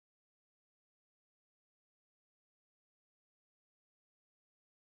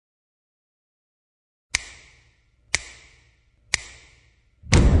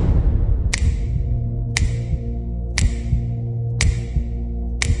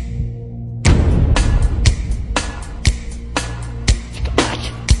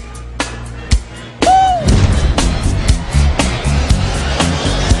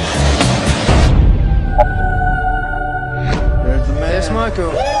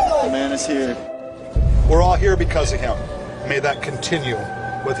man is here. We're all here because of him. May that continue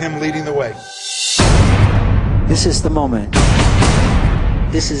with him leading the way. This is the moment.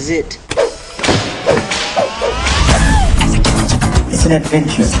 This is it. It's an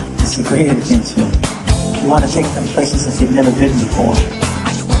adventure. It's a great adventure. You want to take them places that they've never been before.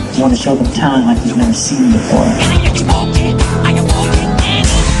 You want to show them talent like they've never seen before.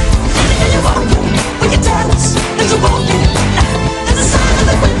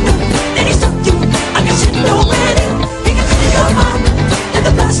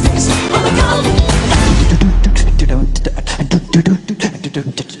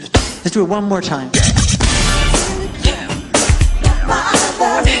 Let's do it one more time.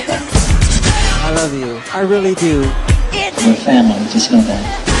 I love you. I really do. We're family, just know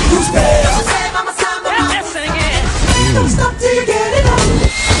that.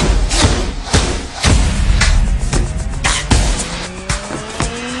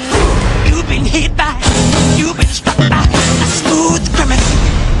 You've been hit by, you've been struck by a smooth criminal.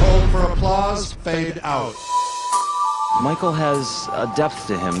 Hold for applause, fade out. Michael has a depth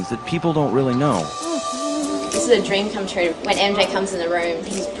to him that people don't really know. This is a dream come true. When MJ comes in the room,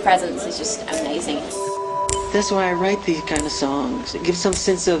 his presence is just amazing. That's why I write these kind of songs. It gives some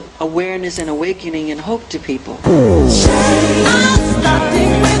sense of awareness and awakening and hope to people.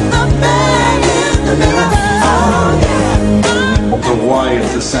 The why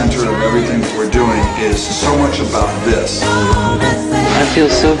at the center of everything that we're doing is so much about this. I feel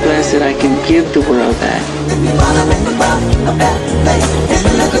so blessed that I can give the world that.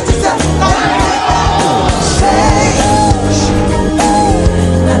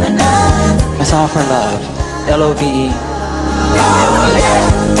 It's all for love. Love.